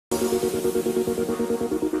Welcome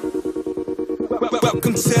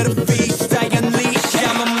to the feast, I unleash,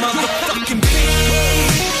 I'm a motherfucking beast.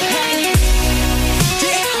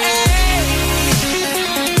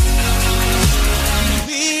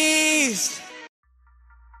 Beast.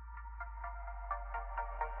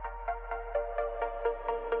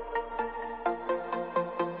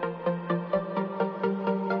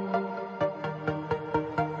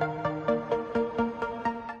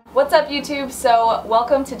 What's up YouTube? So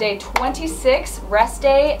welcome to day 26, rest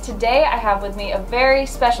day. Today I have with me a very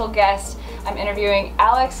special guest. I'm interviewing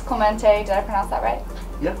Alex Clemente, did I pronounce that right?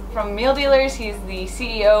 Yeah. From Meal Dealers. He's the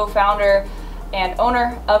CEO, founder, and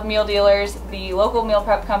owner of Meal Dealers, the local meal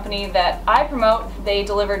prep company that I promote. They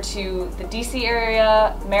deliver to the DC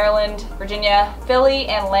area, Maryland, Virginia, Philly,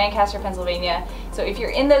 and Lancaster, Pennsylvania. So if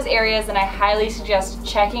you're in those areas, then I highly suggest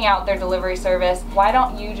checking out their delivery service. Why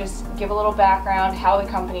don't you just give a little background, how the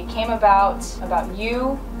company came about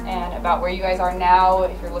you, and about where you guys are now,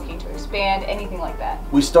 if you're looking to expand, anything like that.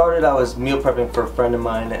 I was meal prepping for a friend of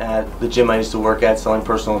mine at the gym I used to work at, selling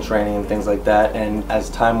personal training and things like that. And as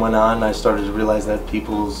time went on, I started to realize that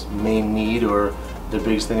people's main need, or the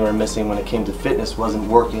biggest thing they were missing when it came to fitness, wasn't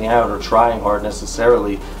working out or trying hard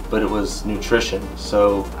necessarily, but it was nutrition.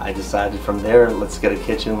 So I decided from there, let's get a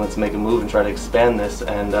kitchen, let's make a move and try to expand this.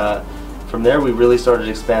 And from there we really started to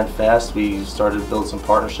expand fast. We started to build some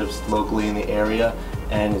partnerships locally in the area,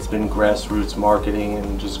 and it's been grassroots marketing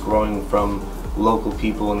and just growing from local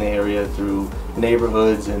people in the area through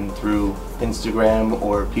neighborhoods and through Instagram,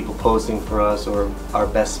 or people posting for us, or our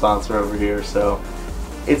best sponsor over here. So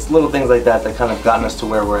it's little things like that that kind of gotten us to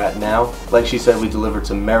where we're at now. Like she said, we deliver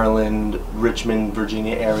to Maryland, Richmond,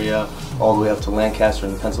 Virginia area, all the way up to Lancaster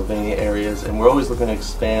and Pennsylvania areas, and we're always looking to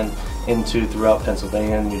expand into throughout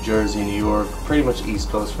Pennsylvania, New Jersey, New York, pretty much East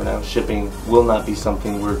Coast for now. Shipping will not be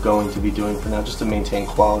something we're going to be doing for now, just to maintain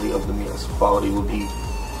quality of the meals. Quality will be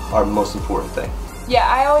our most important thing. Yeah,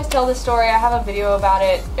 I always tell this story. I have a video about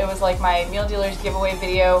it. It was like my Meal Dealers giveaway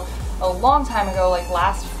video a long time ago, like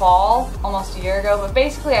last fall, almost a year ago. But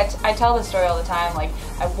basically I tell this story all the time. Like,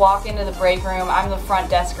 I walk into the break room, I'm the front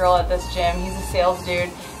desk girl at this gym, he's a sales dude,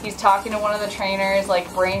 he's talking to one of the trainers, like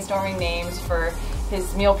brainstorming names for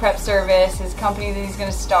his meal prep service, his company that he's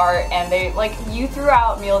gonna start, and they, like, you threw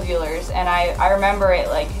out Meal Dealers, and I remember it,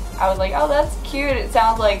 like, I was like, oh, that's cute, it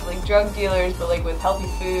sounds like drug dealers, but like with healthy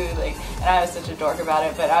food, like, and I was such a dork about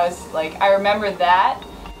it, but I was like, I remember that.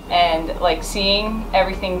 And like seeing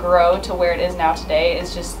everything grow to where it is now today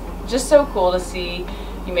is just so cool to see.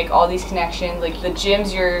 You make all these connections, like the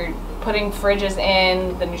gyms you're putting fridges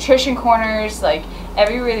in, the nutrition corners, like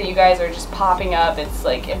everywhere that you guys are just popping up. It's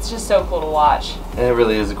like, it's just so cool to watch. And it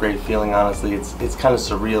really is a great feeling, honestly. It's kind of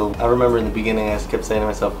surreal. I remember in the beginning I kept saying to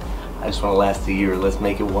myself, I just want to last a year, let's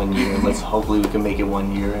make it 1 year, and hopefully we can make it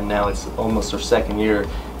 1 year. And now it's almost our second year.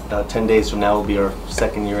 About 10 days from now will be our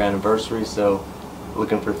second year anniversary, so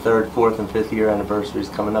looking for third, fourth, and fifth year anniversaries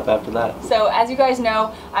coming up after that. So as you guys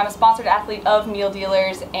know, I'm a sponsored athlete of Meal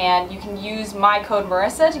Dealers, and you can use my code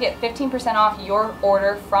Marissa to get 15% off your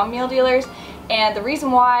order from Meal Dealers. And the reason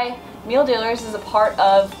why Meal Dealers is a part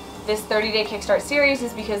of this 30-day Kickstart series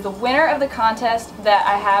is because the winner of the contest that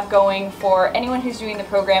I have going for anyone who's doing the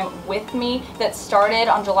program with me that started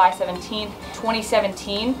on July 17th,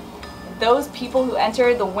 2017, those people who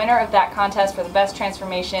enter, the winner of that contest for the best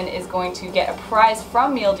transformation is going to get a prize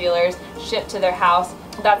from Meal Dealers shipped to their house.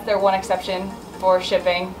 That's their one exception for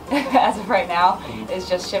shipping as of right now, is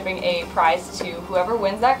just shipping a prize to whoever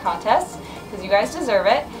wins that contest, because you guys deserve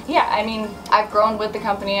it. Yeah, I mean, I've grown with the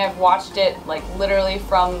company. I've watched it like literally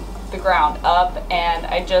from the ground up, and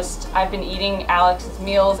I've been eating Alex's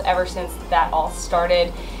meals ever since that all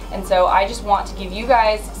started. And so I just want to give you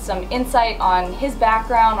guys some insight on his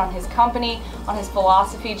background, on his company, on his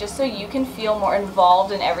philosophy, just so you can feel more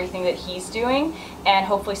involved in everything that he's doing and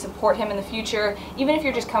hopefully support him in the future. Even if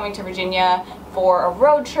you're just coming to Virginia for a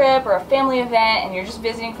road trip or a family event and you're just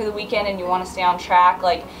visiting for the weekend and you want to stay on track,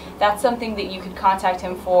 like, that's something that you could contact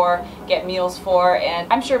him for, get meals for.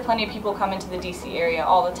 And I'm sure plenty of people come into the DC area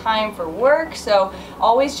all the time for work, so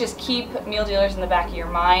always just keep Meal Dealers in the back of your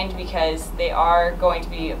mind, because they are going to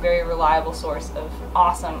be a very reliable source of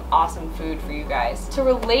awesome food for you guys. To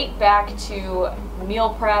relate back to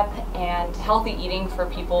meal prep and healthy eating for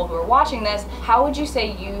people who are watching this, how would you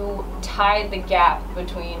say you tied the gap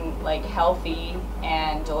between like healthy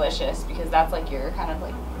and delicious? Because that's like your kind of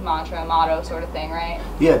like mantra, motto sort of thing, right?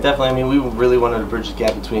 Yeah, definitely. I mean, we really wanted to bridge the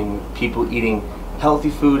gap between people eating healthy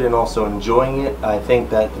food and also enjoying it. I think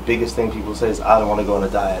that the biggest thing people say is, I don't want to go on a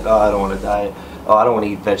diet. Oh, I don't want to diet. Oh, I don't want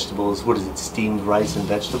to eat vegetables. What is it, steamed rice and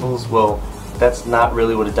vegetables? Well, that's not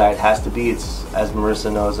really what a diet has to be. It's, as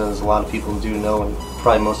Marissa knows, and as a lot of people do know, and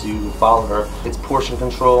probably most of you who follow her, it's portion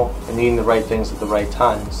control and eating the right things at the right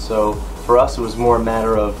time. So for us, it was more a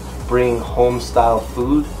matter of bringing home-style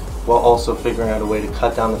food while also figuring out a way to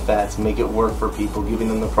cut down the fats, make it work for people, giving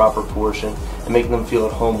them the proper portion, and making them feel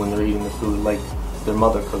at home when they're eating the food like their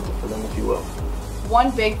mother cooked it for them, if you will.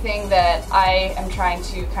 One big thing that I am trying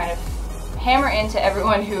to kind of hammer into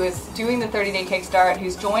everyone who is doing the 30-day kickstart,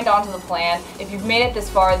 who's joined onto the plan, if you've made it this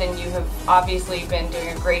far, then you have obviously been doing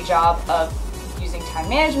a great job of using time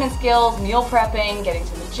management skills, meal prepping, getting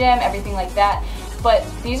to the gym, everything like that. But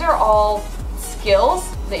these are all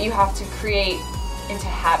skills that you have to create into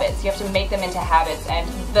habits. You have to make them into habits, and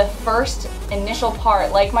the first initial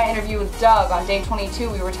part, like my interview with Doug on day 22,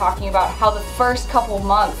 we were talking about how the first couple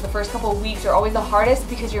months, the first couple weeks are always the hardest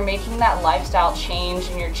because you're making that lifestyle change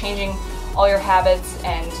and you're changing all your habits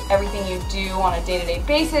and everything you do on a day-to-day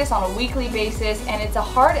basis, on a weekly basis, and it's a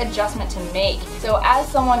hard adjustment to make. So as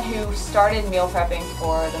someone who started meal prepping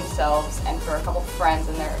for themselves and for a couple friends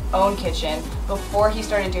in their own kitchen before he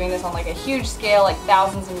started doing this on like a huge scale, like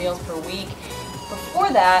thousands of meals per week,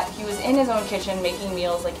 before that, he was in his own kitchen making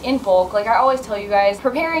meals like in bulk. Like I always tell you guys,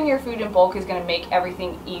 preparing your food in bulk is going to make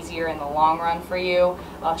everything easier in the long run for you.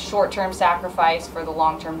 A short-term sacrifice for the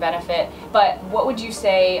long-term benefit. But what would you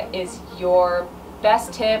say is your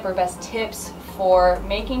best tip or best tips for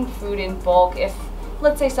making food in bulk if,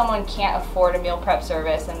 let's say, someone can't afford a meal prep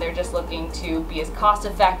service and they're just looking to be as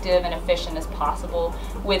cost-effective and efficient as possible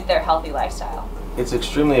with their healthy lifestyle? It's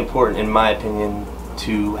extremely important, in my opinion,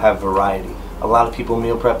 to have variety. A lot of people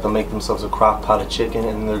meal prep, they'll make themselves a crock pot of chicken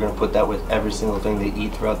and they're going to put that with every single thing they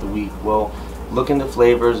eat throughout the week. Well, look into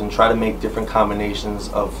flavors and try to make different combinations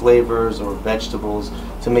of flavors or vegetables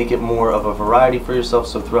to make it more of a variety for yourself,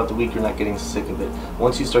 so throughout the week you're not getting sick of it.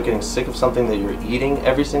 Once you start getting sick of something that you're eating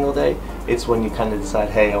every single day, it's when you kind of decide,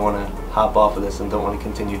 hey, I want to hop off of this and don't want to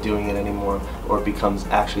continue doing it anymore, or it becomes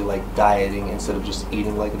actually like dieting instead of just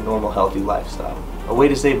eating like a normal healthy lifestyle. A way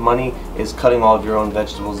to save money is cutting all of your own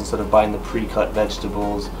vegetables instead of buying the pre-cut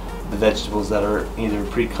vegetables, the vegetables that are either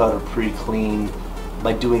pre-cut or pre-cleaned.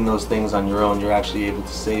 By doing those things on your own, you're actually able to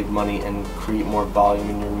save money and create more volume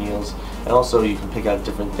in your meals. And also you can pick out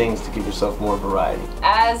different things to give yourself more variety.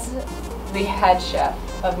 As the head chef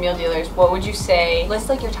of Meal Dealers, what would you say, list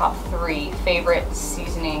like your top 3 favorite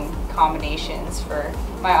seasoning combinations for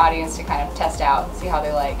my audience to kind of test out, see how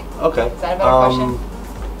they like? Okay. Is that a better question?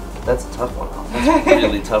 That's a tough one. That's a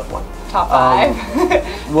really tough one. Top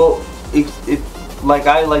 5? Well, like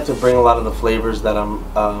I like to bring a lot of the flavors that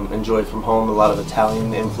I'm enjoyed from home, a lot of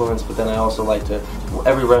Italian influence, but then I also like to,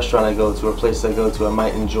 every restaurant I go to or place I go to, I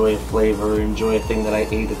might enjoy a flavor or enjoy a thing that I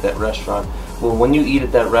ate at that restaurant. Well, when you eat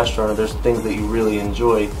at that restaurant or there's things that you really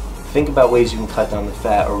enjoy, think about ways you can cut down the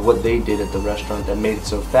fat or what they did at the restaurant that made it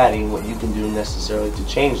so fatty and what you can do necessarily to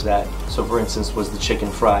change that. So for instance, was the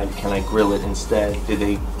chicken fried? Can I grill it instead? Did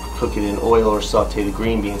they cook it in oil or saute the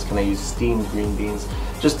green beans? Can I use steamed green beans?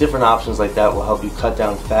 Just different options like that will help you cut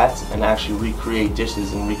down fats and actually recreate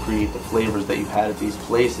dishes and recreate the flavors that you've had at these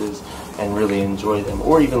places and really enjoy them.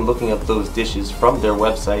 Or even looking up those dishes from their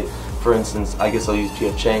website. For instance, I guess I'll use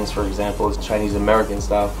P.F. Chang's for example. It's Chinese American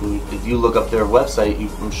style food. If you look up their website,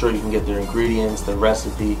 I'm sure you can get their ingredients, their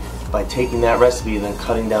recipe. By taking that recipe and then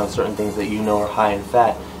cutting down certain things that you know are high in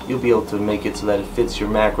fat, you'll be able to make it so that it fits your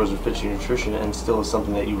macros or fits your nutrition and still is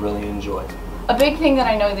something that you really enjoy. A big thing that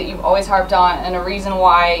I know that you've always harped on, and a reason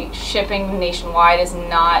why shipping nationwide is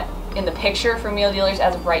not in the picture for Meal Dealers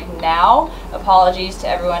as of right now, apologies to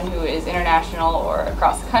everyone who is international or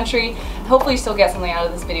across the country, hopefully you still get something out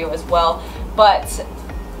of this video as well, but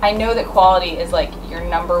I know that quality is like your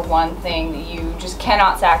 #1 thing that you just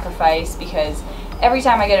cannot sacrifice, because every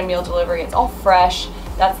time I get a meal delivery it's all fresh.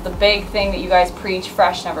 That's the big thing that you guys preach: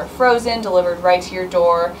 fresh, never frozen, delivered right to your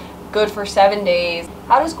door, good for 7 days.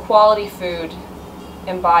 How does quality food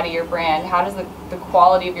embody your brand? How does the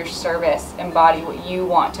quality of your service embody what you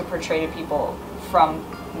want to portray to people from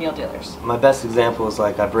Meal Dealers? My best example is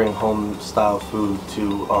like I bring home style food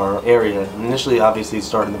to our area. Initially, obviously, it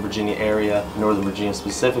started in the Virginia area, Northern Virginia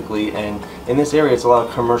specifically, and in this area it's a lot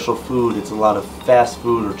of commercial food, it's a lot of fast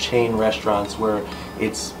food or chain restaurants where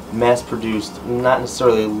it's mass produced, not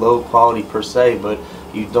necessarily low quality per se, but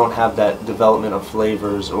you don't have that development of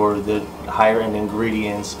flavors or the higher end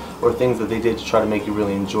ingredients or things that they did to try to make you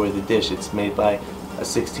really enjoy the dish. It's made by a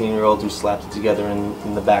 16-year-old who slapped it together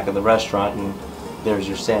in the back of the restaurant, and there's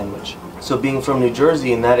your sandwich. So being from New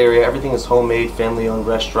Jersey, in that area, everything is homemade, family-owned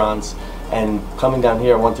restaurants, and coming down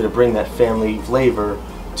here I wanted to bring that family flavor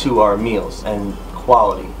to our meals and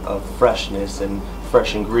quality of freshness and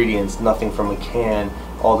fresh ingredients, nothing from a can,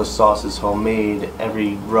 all the sauces homemade,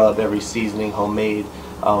 every rub, every seasoning homemade.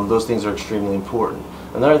 Those things are extremely important.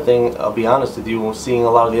 Another thing, I'll be honest with you, seeing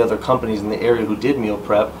a lot of the other companies in the area who did meal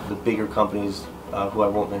prep, the bigger companies, who I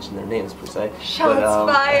won't mention their names per se.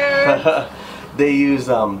 Shots fired! They use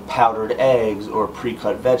powdered eggs or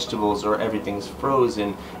pre-cut vegetables, or everything's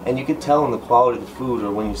frozen, and you can tell in the quality of the food,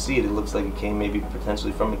 or when you see it, it looks like it came maybe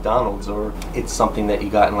potentially from McDonald's, or it's something that you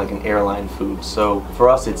got in like an airline food. So for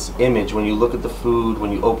us, it's image. When you look at the food,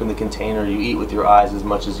 when you open the container, you eat with your eyes as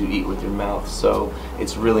much as you eat with your mouth. So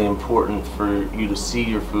it's really important for you to see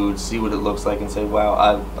your food, see what it looks like, and say,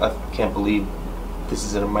 wow, I can't believe this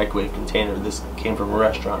is in a microwave container. This came from a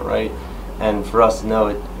restaurant, right? And for us, no,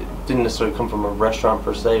 it didn't necessarily come from a restaurant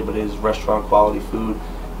per se, but it is restaurant quality food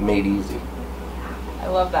made easy. I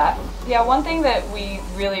love that. Yeah, one thing that we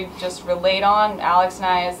really just relate on, Alex and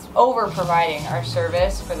I, is over providing our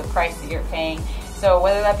service for the price that you're paying. So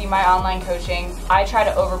whether that be my online coaching, I try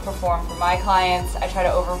to overperform for my clients, I try to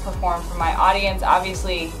overperform for my audience.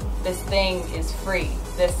 Obviously, this thing is free.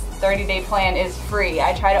 This 30-day plan is free.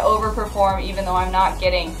 I try to overperform even though I'm not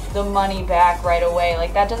getting the money back right away.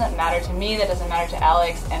 Like, that doesn't matter to me, that doesn't matter to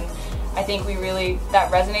Alex, and I think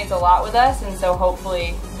that resonates a lot with us, and so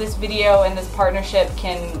hopefully this video and this partnership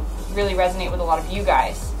can really resonate with a lot of you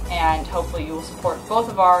guys, and hopefully you will support both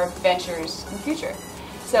of our ventures in the future.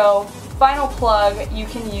 So, final plug, you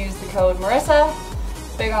can use the code Marissa,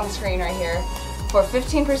 big on the screen right here, for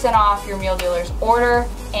 15% off your Meal Dealers order,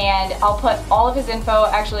 and I'll put all of his info,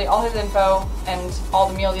 actually all his info and all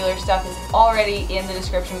the Meal Dealer stuff is already in the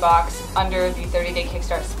description box under the 30-day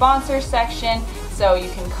Kickstart sponsors section, so you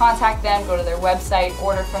can contact them, go to their website,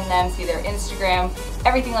 order from them, see their Instagram,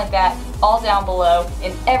 everything like that, all down below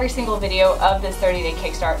in every single video of this 30-day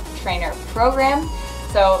Kickstart trainer program.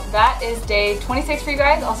 So that is day 26 for you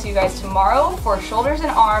guys. I'll see you guys tomorrow for shoulders and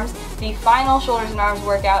arms, the final shoulders and arms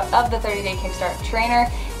workout of the 30-day Kickstart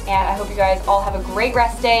trainer. And I hope you guys all have a great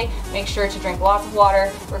rest day. Make sure to drink lots of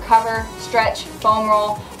water, recover, stretch, foam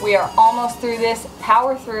roll. We are almost through this.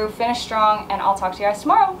 Power through, finish strong, and I'll talk to you guys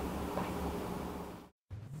tomorrow.